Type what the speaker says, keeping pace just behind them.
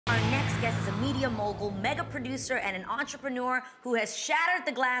guest is a media mogul, mega producer, and an entrepreneur who has shattered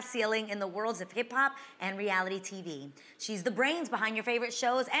the glass ceiling in the worlds of hip-hop and reality TV. She's the brains behind your favorite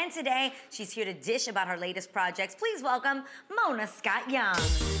shows, and today she's here to dish about her latest projects. Please welcome Mona Scott Young.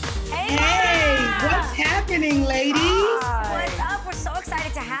 Hey, what's happening, ladies? What's up? We're so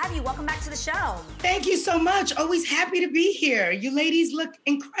excited to have you. Welcome back to the show. Thank you so much. Always happy to be here. You ladies look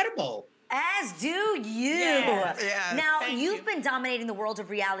incredible. As do you. Yes, now, you've been dominating the world of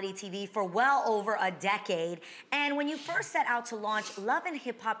reality TV for well over a decade. And when you first set out to launch Love and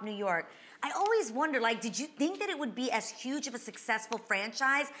Hip Hop New York, I always wonder, did you think that it would be as huge of a successful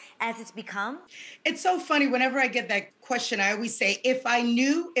franchise as it's become? It's so funny. Whenever I get that question, I always say, if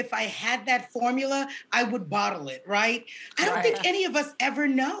I had that formula, I would bottle it, right? I don't think any of us ever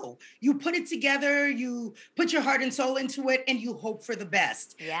know. You put it together, you put your heart and soul into it, and you hope for the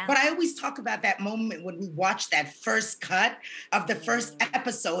best. Yeah. But I always talk about that moment when we watched that first cut of the first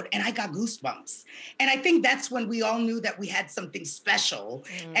episode, and I got goosebumps. And I think that's when we all knew that we had something special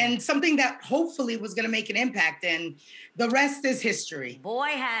and something that hopefully was going to make an impact, and the rest is history. Boy,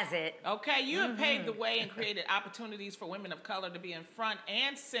 has it. Okay, you have paved the way and created opportunities for women of color to be in front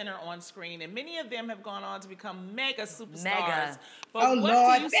and center on screen, and many of them have gone on to become mega superstars. Mega. But Oh,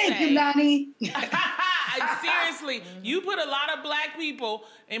 Lord. Thank you, Lonnie. Seriously, you put a lot of black people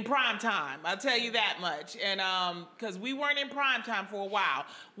in prime time. I'll tell you that much. And because we weren't in prime time for a while.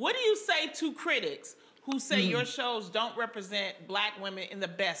 What do you say to critics who say your shows don't represent black women in the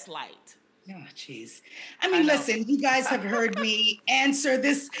best light? Oh, jeez. I mean, listen, you guys have heard me answer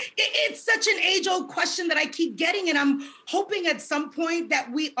this. It's such an age-old question that I keep getting, and I'm hoping at some point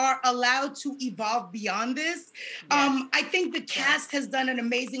that we are allowed to evolve beyond this. Yes. I think the cast has done an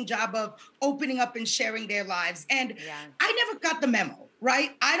amazing job of opening up and sharing their lives, and I never got the memo.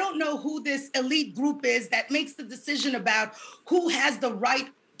 Right? I don't know who this elite group is that makes the decision about who has the right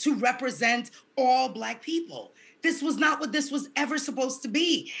to represent all Black people. This was not what this was ever supposed to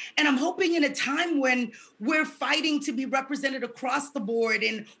be. And I'm hoping in a time when we're fighting to be represented across the board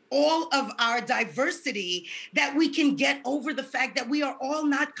in all of our diversity, that we can get over the fact that we are all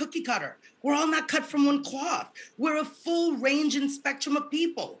not cookie cutter. We're all not cut from one cloth. We're a full range and spectrum of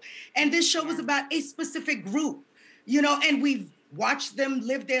people. And this show is about a specific group, and we've watched them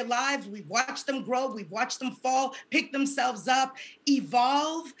live their lives. We've watched them grow. We've watched them fall, pick themselves up,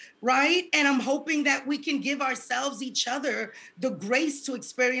 evolve, right? And I'm hoping that we can give ourselves, each other, the grace to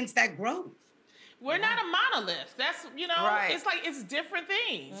experience that growth. We're not a monolith. That's, it's like it's different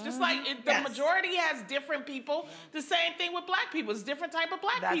things. Just like the majority has different people. The same thing with black people. It's different type of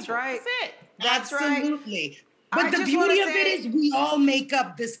black people. That's right. That's it. That's Absolutely. But the beauty of it is we all make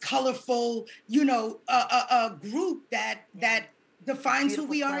up this colorful, group that defines who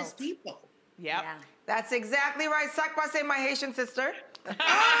we are as people. Yep. Yeah. That's exactly right. Sac passe, my Haitian sister. Napule,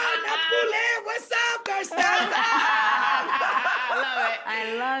 what's up, Garcia?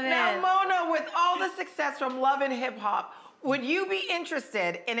 I love it. Now, Mona, with all the success from Love and Hip Hop, would you be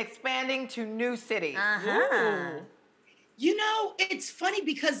interested in expanding to new cities? It's funny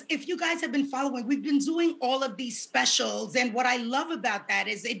because if you guys have been following, we've been doing all of these specials. And what I love about that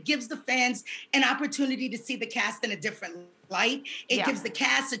is it gives the fans an opportunity to see the cast in a different light. It gives the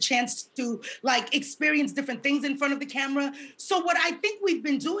cast a chance to experience different things in front of the camera. So what I think we've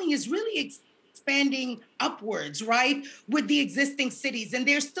been doing is really expanding upwards, right, with the existing cities. And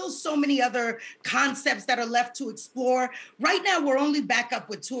there's still so many other concepts that are left to explore. Right now, we're only back up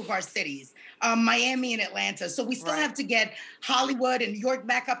with two of our cities, Miami and Atlanta. So we still have to get Hollywood and New York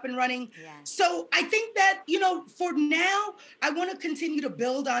back up and running. Yeah. So I think that, for now, I want to continue to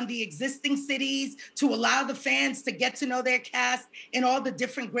build on the existing cities to allow the fans to get to know their cast in all the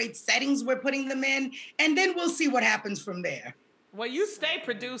different great settings we're putting them in. And then we'll see what happens from there. Well, you stay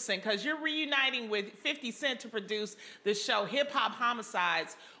producing because you're reuniting with 50 Cent to produce the show Hip Hop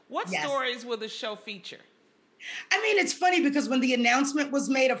Homicides. What stories will the show feature? I mean, it's funny because when the announcement was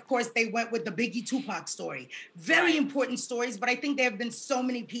made, of course, they went with the Biggie Tupac story. Very important stories, but I think there have been so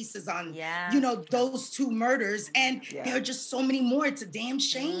many pieces on, those two murders. And there are just so many more. It's a damn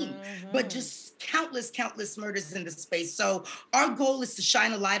shame. But just countless murders in the space. So our goal is to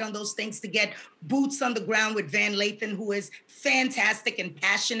shine a light on those things, to get boots on the ground with Van Lathan, who is fantastic and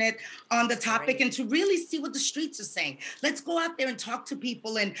passionate on the topic, and to really see what the streets are saying. Let's go out there and talk to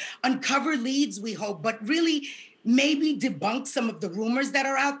people and uncover leads, we hope, but really maybe debunk some of the rumors that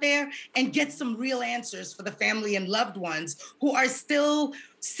are out there and get some real answers for the family and loved ones who are still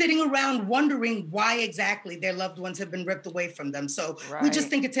sitting around wondering why exactly their loved ones have been ripped away from them. So we just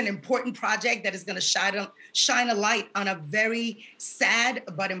think it's an important project that is going to shine a light on a very sad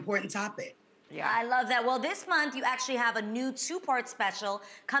but important topic. Yeah. I love that. Well, this month you actually have a new 2-part special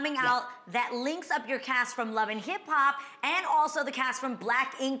coming out that links up your cast from Love and Hip Hop and also the cast from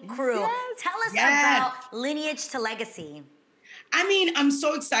Black Ink Crew. Yes. Tell us about Lineage to Legacy. I mean, I'm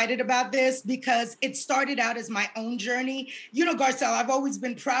so excited about this because it started out as my own journey. You know, Garcelle, I've always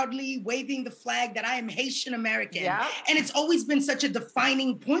been proudly waving the flag that I am Haitian American. Yeah. And it's always been such a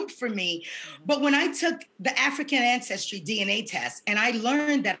defining point for me. But when I took the African ancestry DNA test and I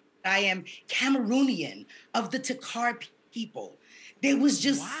learned that I am Cameroonian of the Takar people, there was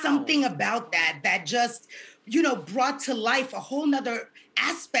just something about that that just, you know, brought to life a whole nother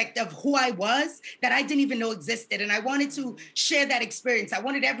aspect of who I was that I didn't even know existed. And I wanted to share that experience. I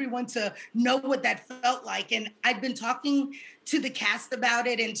wanted everyone to know what that felt like. And I'd been talking to the cast about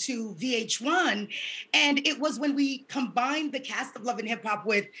it and to VH1. And it was when we combined the cast of Love and Hip Hop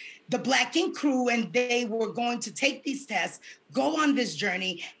with the Black Ink Crew, and they were going to take these tests, go on this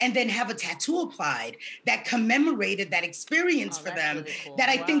journey, and then have a tattoo applied that commemorated that experience for them, really cool. that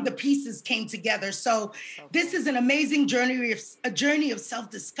I think the pieces came together. So this is an amazing journey, a journey of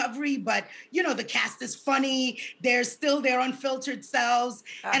self-discovery, but you know, the cast is funny. They're still their unfiltered selves.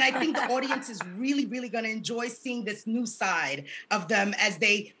 And I think the audience is really, really gonna enjoy seeing this new side of them as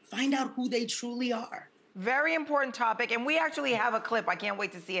they find out who they truly are. Very important topic, and we actually have a clip. I can't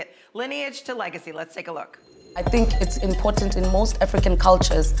wait to see it. Lineage to Legacy. Let's take a look. I think it's important in most African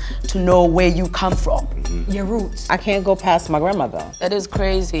cultures to know where you come from, your roots. I can't go past my grandmother. That is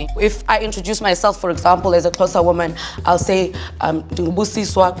crazy. If I introduce myself, for example, as a Xhosa woman, I'll say,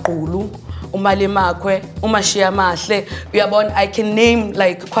 Ndingubusiswa Gqulu, Umalimakwe, Umashiya Mahle. Uyabona, I can name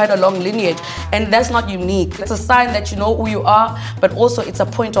like quite a long lineage, and that's not unique. It's a sign that you know who you are, but also it's a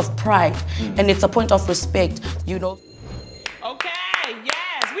point of pride, and it's a point of respect, you know. Okay,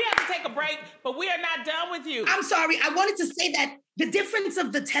 yes, we have to take a break, but we are not done with you. I'm sorry, I wanted to say that the difference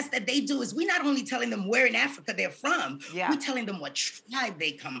of the test that they do is we're not only telling them where in Africa they're from, we're telling them what tribe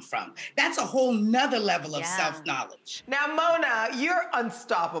they come from. That's a whole nother level of self-knowledge. Now, Mona, you're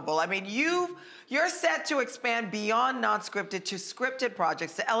unstoppable. I mean, you're set to expand beyond non-scripted to scripted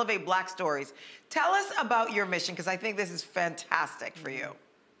projects to elevate Black stories. Tell us about your mission, because I think this is fantastic for you.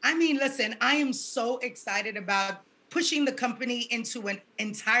 I mean, listen, I am so excited about pushing the company into an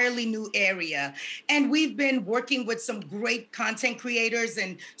entirely new area. And we've been working with some great content creators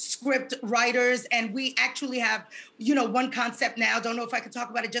and script writers. And we actually have, you know, one concept now, don't know if I can talk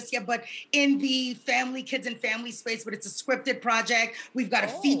about it just yet, but in the family, kids and family space, but it's a scripted project. We've got a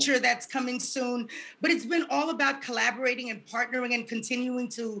feature that's coming soon, but it's been all about collaborating and partnering and continuing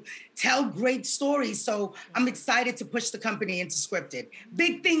to tell great stories. So I'm excited to push the company into scripted.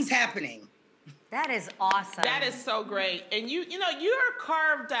 Big things happening. That is awesome. That is so great. And you know, you're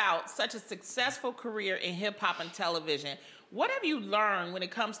carved out such a successful career in hip hop and television. What have you learned when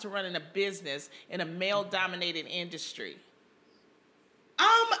it comes to running a business in a male-dominated industry?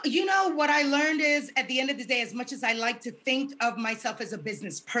 You know, what I learned is at the end of the day, as much as I like to think of myself as a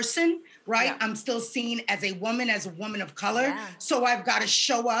business person, right? I'm still seen as a woman of color. So I've got to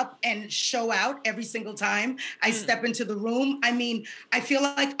show up and show out every single time I step into the room. I mean, I feel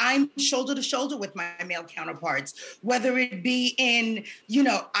like I'm shoulder to shoulder with my male counterparts, whether it be in, you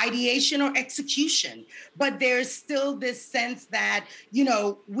know, ideation or execution. But there's still this sense that, you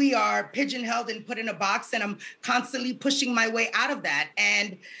know, we are pigeonholed and put in a box, and I'm constantly pushing my way out of that.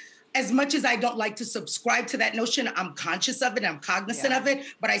 And as much as I don't like to subscribe to that notion, I'm conscious of it, I'm cognizant of it,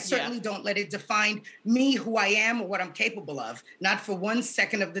 but I certainly don't let it define me, who I am, or what I'm capable of, not for 1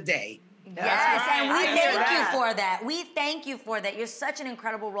 second of the day. Yes, and we thank you for that. We thank you for that. You're such an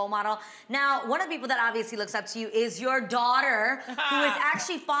incredible role model. Now, one of the people that obviously looks up to you is your daughter, who is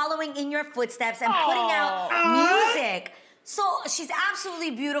actually following in your footsteps and putting out music. So she's absolutely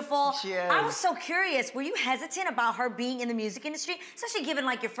beautiful. She is. I was so curious, were you hesitant about her being in the music industry? Especially given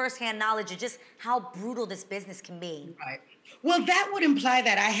like your firsthand knowledge of just how brutal this business can be. Right. Well, that would imply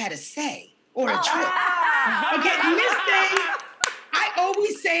that I had a say or a choice. Okay, and this thing, I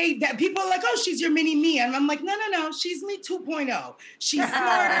always say that people are like, oh, she's your mini me. And I'm like, no, she's me 2.0. She's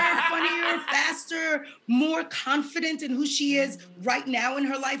smarter, funnier, faster, more confident in who she is right now in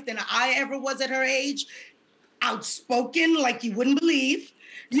her life than I ever was at her age. Outspoken like you wouldn't believe.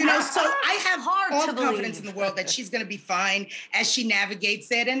 You know, so I have all the confidence in the world that she's going to be fine as she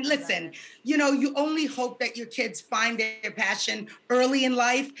navigates it. And listen, you know, you only hope that your kids find their passion early in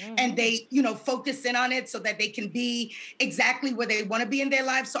life and they, you know, focus in on it so that they can be exactly where they want to be in their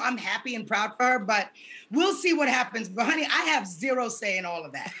lives. So I'm happy and proud for her. But we'll see what happens. But honey, I have zero say in all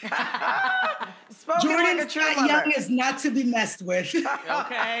of that. Jordan like Young is not to be messed with.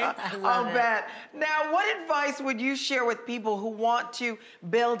 Okay. I'll bet. Now, what advice would you share with people who want to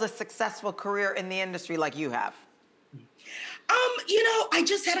build a successful career in the industry like you have? You know, I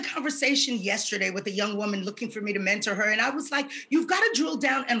just had a conversation yesterday with a young woman looking for me to mentor her. And I was like, you've got to drill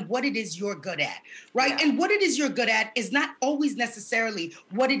down on what it is you're good at, right? Yeah. And what it is you're good at is not always necessarily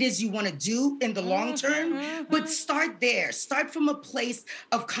what it is you want to do in the long term, but start there. Start from a place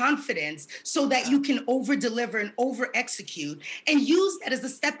of confidence so that you can over-deliver and over-execute and use that as a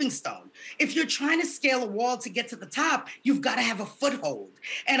stepping stone. If you're trying to scale a wall to get to the top, you've got to have a foothold.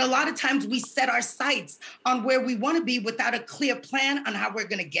 And a lot of times we set our sights on where we want to be without a clear plan on how we're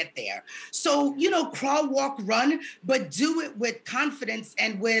going to get there. So, you know, crawl, walk, run, but do it with confidence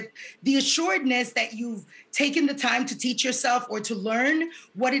and with the assuredness that you've taken the time to teach yourself or to learn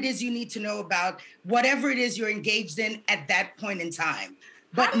what it is you need to know about whatever it is you're engaged in at that point in time.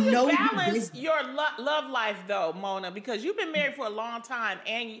 But how do you balance your love life, though, Mona? Because you've been married for a long time,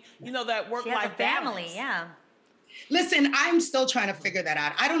 and you know that work-life family, balance. yeah. Listen, I'm still trying to figure that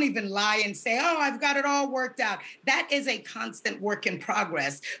out. I don't even lie and say, oh, I've got it all worked out. That is a constant work in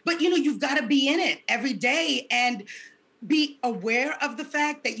progress. But, you know, you've got to be in it every day and be aware of the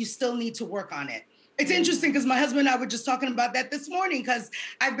fact that you still need to work on it. It's interesting because my husband and I were just talking about that this morning because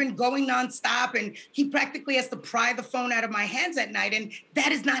I've been going nonstop and he practically has to pry the phone out of my hands at night. And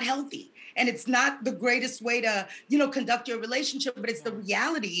that is not healthy. And it's not the greatest way to, you know, conduct your relationship, but it's the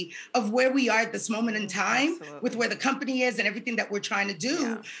reality of where we are at this moment in time with where the company is and everything that we're trying to do.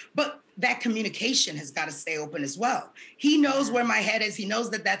 Yeah. But that communication has got to stay open as well. He knows where my head is. He knows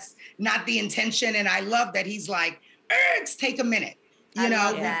that that's not the intention. And I love that he's like, take a minute. You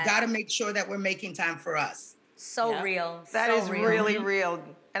know, we've got to make sure that we're making time for us. So real. That is really real.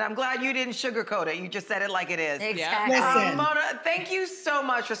 And I'm glad you didn't sugarcoat it. You just said it like it is. Exactly. Mona, thank you so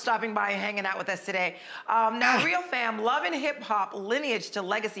much for stopping by and hanging out with us today. Now, Real Fam, Love and Hip Hop Lineage to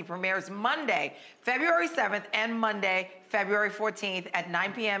Legacy premieres Monday, February 7th and Monday, February 14th at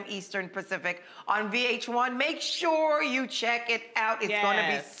 9 p.m. Eastern Pacific on VH1. Make sure you check it out. It's going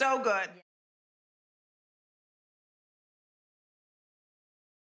to be so good.